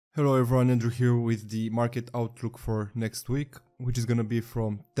Hello everyone, Andrew here with the market outlook for next week, which is going to be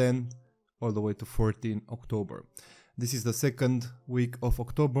from 10 all the way to 14 October. This is the second week of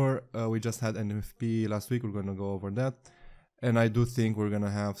October. We just had NFP last week. We're going to go over that. And I do think we're going to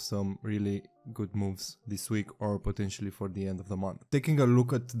have some really good moves this week or potentially for the end of the month. Taking a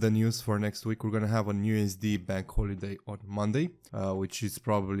look at the news for next week, we're going to have an USD bank holiday on Monday, which is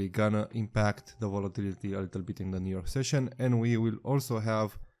probably going to impact the volatility a little bit in the New York session. And we will also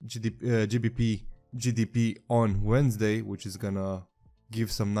have GDP on Wednesday, which is gonna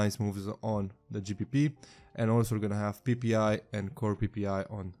give some nice moves on the GBP, and also we're gonna have PPI and core PPI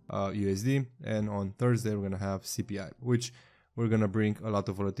on USD, and on Thursday we're gonna have CPI, which we're gonna bring a lot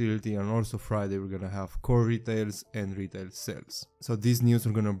of volatility, and also Friday we're gonna have core retails and retail sales. So these news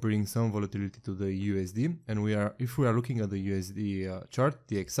are gonna bring some volatility to the USD, and if we are looking at the USD chart,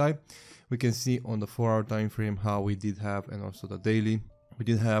 the XI, we can see on the 4-hour time frame how we did have, and also the daily. We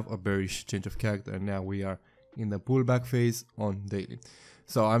did have a bearish change of character, and now we are in the pullback phase on daily.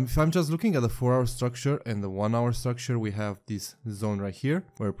 So if I'm just looking at the 4-hour structure and the 1-hour structure, we have this zone right here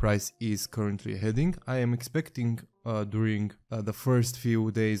where price is currently heading. I am expecting during the first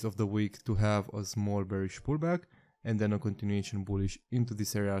few days of the week to have a small bearish pullback and then a continuation bullish into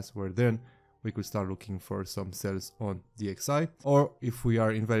these areas where then we could start looking for some sells on the XI, or if we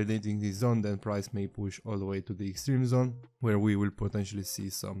are invalidating this zone, then price may push all the way to the extreme zone where we will potentially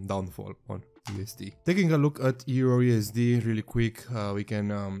see some downfall on USD. Taking a look at Euro USD really quick, we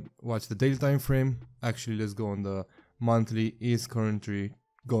can watch the daily time frame. Actually, let's go on the monthly. Is currently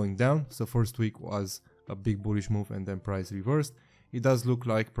going down. So first week was a big bullish move and then price reversed. It does look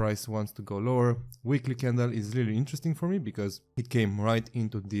like price wants to go lower. Weekly candle is really interesting for me because it came right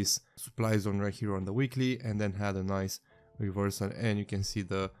into this supply zone right here on the weekly and then had a nice reversal, and you can see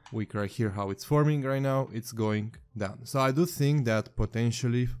the wick right here how it's forming right now. It's going down. So I do think that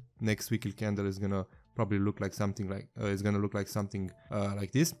potentially next weekly candle is gonna probably look like something like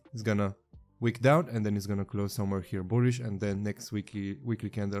like this. It's gonna wick down and then it's gonna close somewhere here bullish, and then next weekly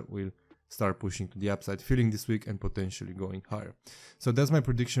candle will start pushing to the upside, filling this week and potentially going higher. So that's my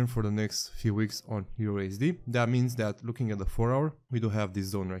prediction for the next few weeks on EURUSD. That means that looking at the 4-hour, we do have this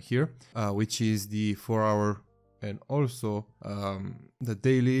zone right here, which is the 4-hour and also the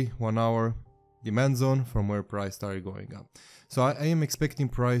daily 1-hour demand zone from where price started going up. So I am expecting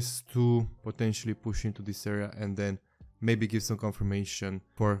price to potentially push into this area and then maybe give some confirmation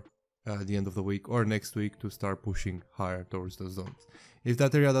for the end of the week or next week to start pushing higher towards the zones. If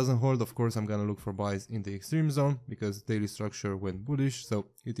that area doesn't hold, of course, I'm gonna look for buys in the extreme zone because daily structure went bullish, so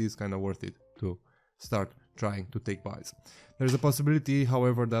it is kind of worth it to start trying to take buys. There's a possibility,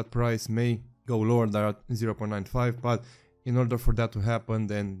 however, that price may go lower than 0.95, but in order for that to happen,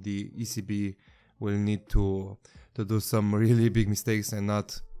 then the ECB will need to do some really big mistakes and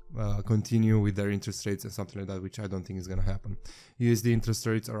not continue with their interest rates and something like that, which I don't think is gonna happen. USD interest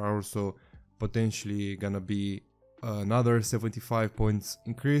rates are also potentially gonna be another 75 points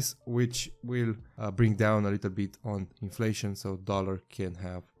increase, which will bring down a little bit on inflation, so dollar can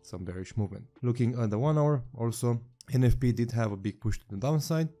have some bearish movement. Looking at the 1-hour, also NFP did have a big push to the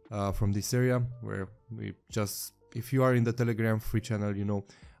downside from this area where we just, if you are in the Telegram free channel, you know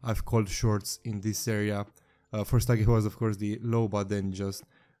I've called shorts in this area. First target was of course the low, but then just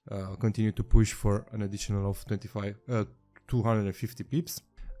continue to push for an additional of 250 pips.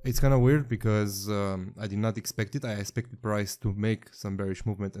 It's kind of weird because I did not expect it. I expected price to make some bearish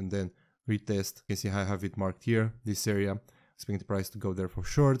movement and then retest. You can see I have it marked here, this area. Expecting the price to go there for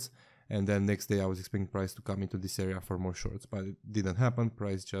shorts, and then next day I was expecting price to come into this area for more shorts, but it didn't happen.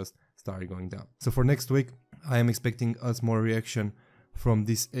 Price just started going down. So for next week, I am expecting a small reaction from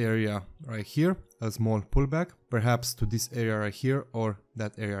this area right here, a small pullback, perhaps to this area right here or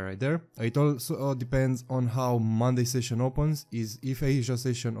that area right there. It also depends on how Monday session opens. If Asia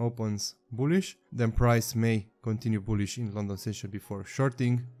session opens bullish, then price may continue bullish in London session before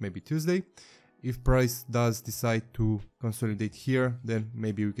shorting, maybe Tuesday. If price does decide to consolidate here, then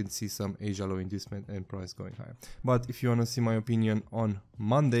maybe we can see some Asia low inducement and price going higher. But if you want to see my opinion on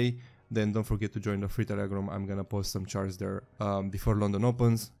Monday, then don't forget to join the free Telegram. I'm gonna post some charts there before London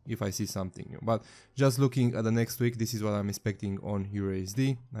opens if I see something new. But just looking at the next week, this is what I'm expecting on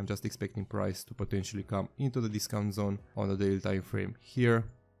EURUSD. I'm just expecting price to potentially come into the discount zone on the daily time frame here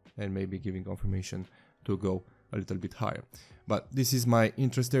and maybe giving confirmation to go a little bit higher. But this is my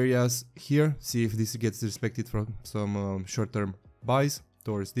interest areas here. See if this gets respected from some short-term buys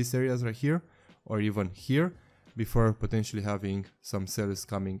towards these areas right here or even here, before potentially having some sellers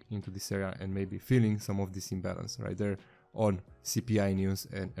coming into this area and maybe feeling some of this imbalance right there on CPI news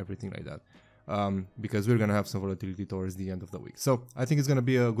and everything like that. because we're gonna have some volatility towards the end of the week. So I think it's gonna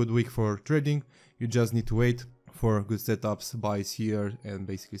be a good week for trading. You just need to wait for good setups, buys here and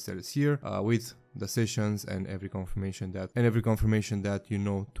basically sellers here, with the sessions and every confirmation that you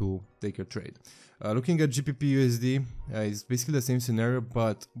know to take your trade. Looking at GBP USD, it's basically the same scenario,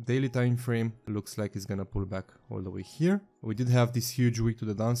 but daily time frame looks like it's gonna pull back all the way here. We did have this huge week to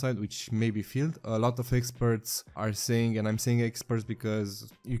the downside, which may be filled. A lot of experts are saying, and I'm saying experts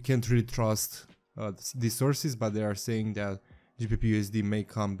because you can't really trust these sources, but they are saying that GBP USD may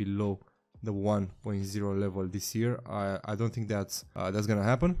come below the 1.0 level this year. I don't think that's gonna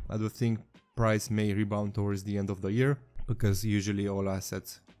happen. I do think price may rebound towards the end of the year, because usually all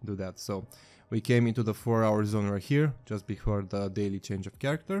assets do that. So we came into the 4-hour zone right here, just before the daily change of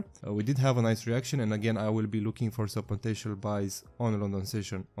character. We did have a nice reaction, and again I will be looking for some potential buys on the London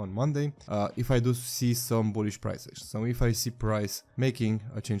session on Monday, if I do see some bullish prices. So if I see price making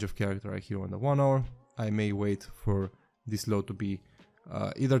a change of character right here on the 1 hour, I may wait for this low to be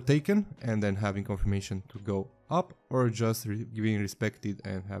either taken and then having confirmation to go up, or just being respected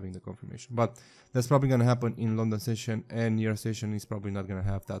and having the confirmation. But that's probably going to happen in London session, and New York session is probably not going to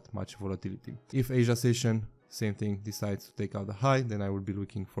have that much volatility. If Asia session, same thing, decides to take out the high, then I will be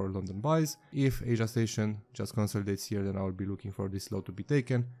looking for London buys. If Asia session just consolidates here, then I will be looking for this low to be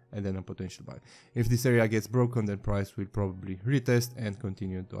taken and then a potential buy. If this area gets broken, then price will probably retest and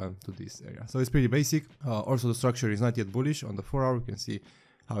continue to this area. So it's pretty basic. Also the structure is not yet bullish. On the 4 hour you can see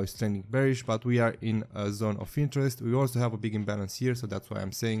how it's trending bearish, but we are in a zone of interest. We also have a big imbalance here, so that's why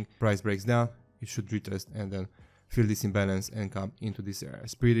I'm saying price breaks down, it should retest and then fill this imbalance and come into this area.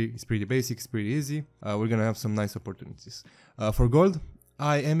 It's pretty basic, it's pretty easy. We're gonna have some nice opportunities. For gold,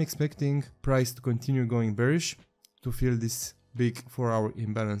 I am expecting price to continue going bearish to fill this big 4-hour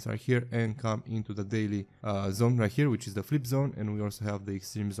imbalance right here and come into the daily zone right here, which is the flip zone, and we also have the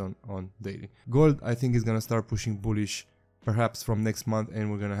extreme zone on daily. Gold, I think, is gonna start pushing bullish perhaps from next month,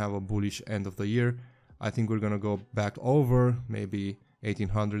 and we're gonna have a bullish end of the year. I think we're gonna go back over maybe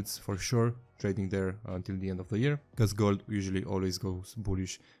 1800s for sure, trading there until the end of the year, because gold usually always goes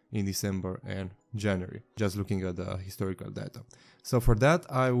bullish in December and January, just looking at the historical data. So for that,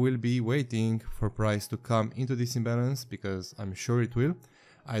 I will be waiting for price to come into this imbalance, because I'm sure it will.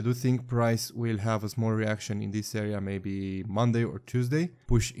 I do think price will have a small reaction in this area, maybe Monday or Tuesday,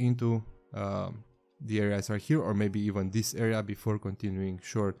 push into the areas right here, or maybe even this area, before continuing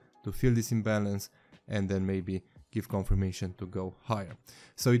short to fill this imbalance and then maybe give confirmation to go higher.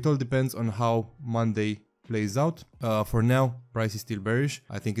 So it all depends on how Monday plays out. For now, price is still bearish.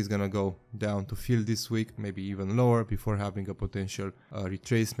 I think it's gonna go down to fill this week, maybe even lower, before having a potential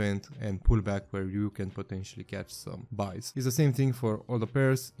retracement and pullback where you can potentially catch some buys. It's the same thing for all the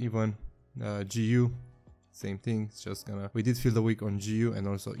pairs, even GU. Same thing, it's just gonna, we did feel the week on GU and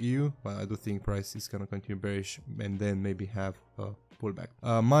also EU, but I do think price is gonna continue bearish and then maybe have a pullback.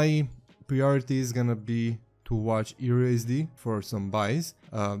 My priority is gonna be to watch EURUSD for some buys.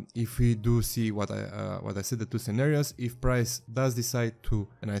 If we do see what I said, the two scenarios, if price does decide to,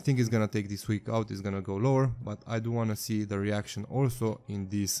 and I think it's gonna take this week out, it's gonna go lower, but I do want to see the reaction also in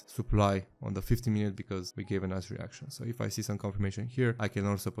this supply on the 50-minute, because we gave a nice reaction. So if I see some confirmation here, I can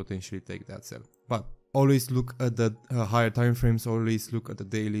also potentially take that sell. But always look at the higher time frames, always look at the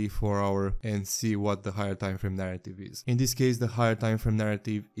daily, 4-hour, and see what the higher time frame narrative is. In this case, the higher time frame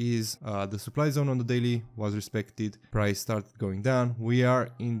narrative is the supply zone on the daily was respected, price started going down. We are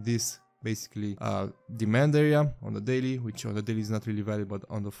in this basically demand area on the daily, which on the daily is not really valid, but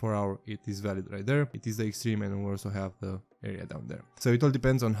on the 4-hour it is valid right there. It is the extreme, and we also have the area down there. So it all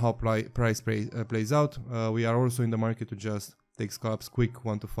depends on how price plays out. We are also in the market to just take scalps, quick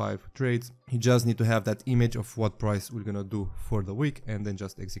 1 to 5 trades. You just need to have that image of what price we're gonna do for the week, and then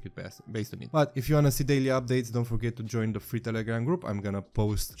just execute based on it. But if you wanna see daily updates, don't forget to join the free Telegram group. I'm gonna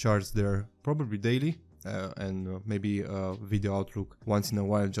post charts there probably daily, and maybe a video outlook once in a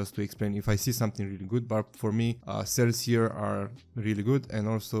while, just to explain if I see something really good. But for me, sells here are really good, and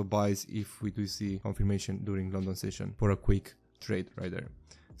also buys if we do see confirmation during London session for a quick trade right there.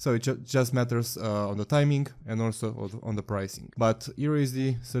 So it just matters on the timing and also on the pricing. But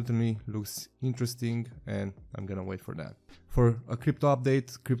EURUSD certainly looks interesting, and I'm gonna wait for that. For a crypto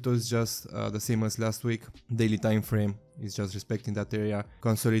update, crypto is just the same as last week. Daily time frame is just respecting that area,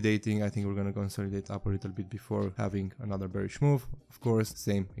 consolidating. I think we're gonna consolidate up a little bit before having another bearish move. Of course,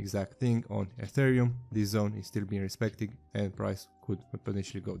 same exact thing on Ethereum. This zone is still being respected, and price could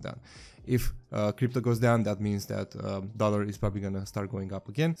potentially go down. If crypto goes down, that means that dollar is probably gonna start going up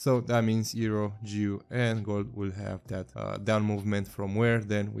again. So that means euro, GU, and gold will have that down movement, from where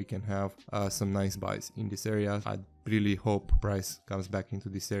then we can have some nice buys in this area. I really hope price comes back into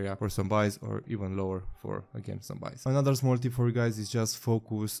this area for some buys, or even lower for again some buys. Another small tip for you guys is just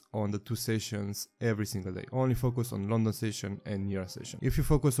focus on the 2 sessions every single day. Only focus on London session and New York session. If you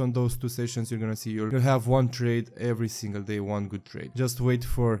focus on those 2 sessions, you're gonna see you'll have 1 trade every single day, 1 good trade. Just wait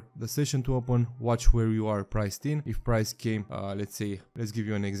for the session to open, watch where you are priced in. If price came, let's give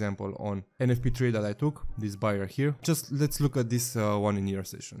you an example on NFP trade that I took, this buyer here. Just let's look at this one in New York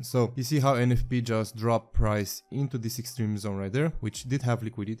session. So you see how NFP just dropped price into this extreme zone right there, which did have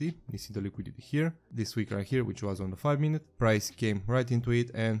liquidity. You see the liquidity here, this week right here, which was on the 5-minute. Price came right into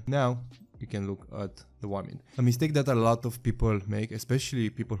it, and now you can look at the 1-minute. A mistake that a lot of people make, especially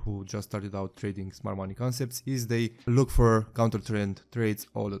people who just started out trading smart money concepts, is they look for counter trend trades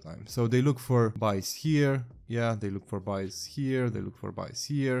all the time. So they look for buys here, yeah, they look for buys here, they look for buys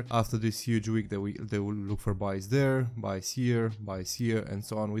here. After this huge week, they will look for buys there, buys here, and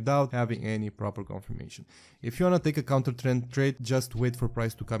so on, without having any proper confirmation. If you want to take a counter trend trade, just wait for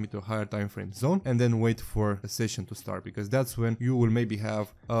price to come into a higher time frame zone, and then wait for a session to start, because that's when you will maybe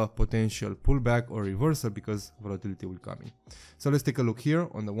have a potential pullback or reversal, because volatility will come in. So let's take a look here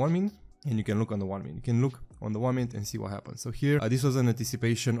on the 1-minute. And you can look on the 1-minute. You can look on the 1-minute and see what happens. So here, this was an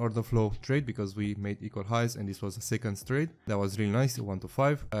anticipation order flow trade, because we made equal highs, and this was a second trade. That was really nice, 1 to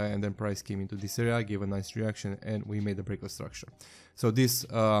 5. And then price came into this area, gave a nice reaction, and we made a break of structure. So this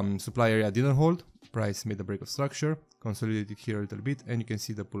supply area didn't hold. Price made a break of structure, consolidated here a little bit, and you can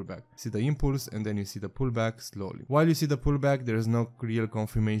see the pullback. See the impulse, and then you see the pullback slowly. While you see the pullback, there is no real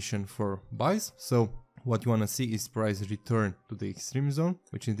confirmation for buys. So what you want to see is price return to the extreme zone,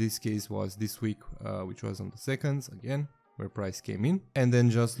 which in this case was this week, which was on the seconds again, where price came in. And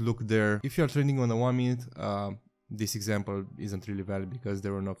then just look there. If you are trading on the 1-minute, this example isn't really valid, because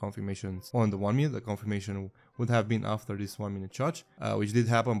there were no confirmations on the 1-minute. The confirmation would have been after this 1-minute charge, which did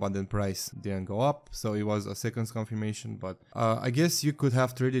happen, but then price didn't go up. So it was a second's confirmation. But I guess you could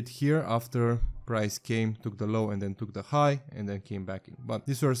have traded here after price came, took the low, and then took the high, and then came back in. But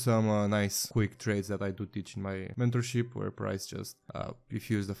these were some nice quick trades that I do teach in my mentorship, where price just, if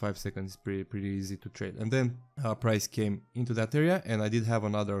you use the 5 seconds, pretty easy to trade. And then price came into that area, and I did have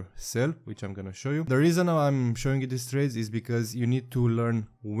another sell, which I'm gonna show you. The reason I'm showing you these trades is because you need to learn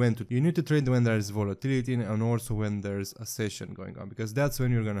when to. You need to trade when there's volatility, and also when there's a session going on, because that's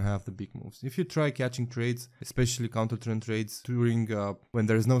when you're gonna have the big moves. If you try catching trades, especially counter trend trades, during when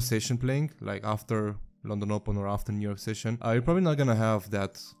there's no session playing, like after London Open or after New York session, you're probably not gonna have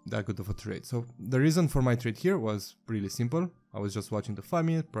that good of a trade. So the reason for my trade here was really simple. I was just watching the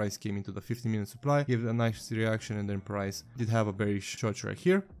 5-minute, price came into the 15-minute supply, gave a nice reaction, and then price did have a bearish short right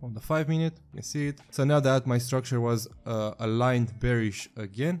here on the 5-minute. You can see it. So now that my structure was aligned bearish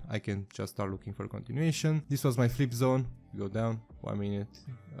again, I can just start looking for continuation. This was my flip zone. Go down 1 minute,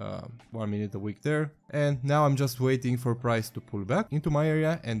 1 minute a week there, and now I'm just waiting for price to pull back into my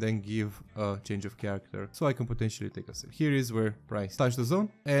area and then give a change of character, so I can potentially take a sell. Here is where price touched the zone,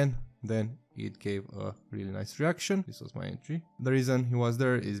 and then it gave a really nice reaction. This was my entry. The reason he was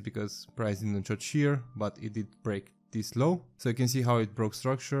there is because price didn't touch here, but it did break this low. So you can see how it broke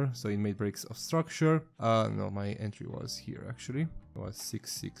structure. So it made breaks of structure. No, my entry was here actually. It was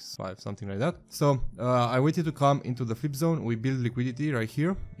 665, something like that. So I waited to come into the flip zone. We build liquidity right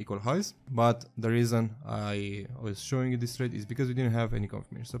here, equal highs. But the reason I was showing you this trade is because we didn't have any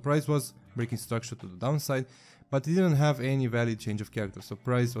confirmation. So price was breaking structure to the downside, but it didn't have any valid change of character, so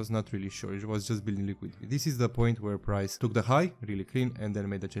price was not really sure, it was just building liquidity. This is the point where price took the high, really clean, and then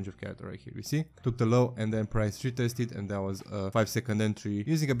made a change of character right here. You see, took the low, and then price retested, and that was a 5-second entry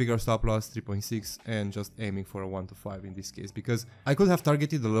using a bigger stop loss, 3.6, and just aiming for a 1 to 5 in this case, because I could have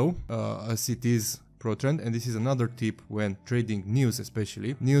targeted the low as it is pro trend. And this is another tip when trading news,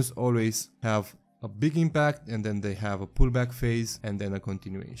 especially news always have a big impact, and then they have a pullback phase, and then a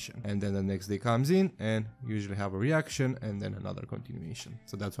continuation, and then the next day comes in and usually have a reaction, and then another continuation.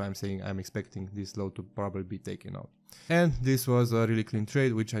 So that's why I'm saying I'm expecting this low to probably be taken out. And this was a really clean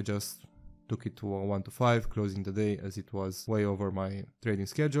trade, which I just took it to a 1 to 5, closing the day as it was way over my trading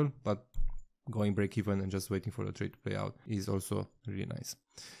schedule, but going break even and just waiting for the trade to pay out is also really nice.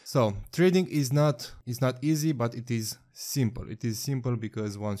 So trading is not easy, but it is simple. It is simple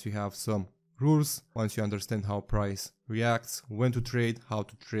because once you have some rules, once you understand how price reacts, when to trade, how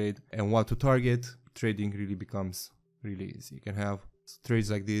to trade, and what to target, trading really becomes really easy. You can have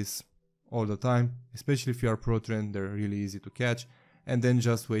trades like this all the time, especially if you are pro trend. They're really easy to catch, and then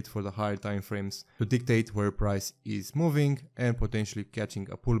just wait for the higher time frames to dictate where price is moving and potentially catching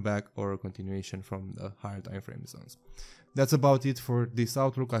a pullback or a continuation from the higher time frame zones. That's about it for this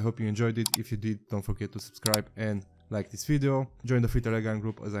outlook. I hope you enjoyed it. If you did, don't forget to subscribe and like this video. Join the free Telegram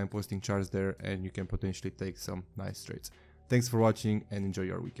group as I'm posting charts there and you can potentially take some nice trades. Thanks for watching and enjoy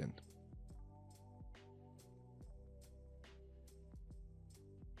your weekend.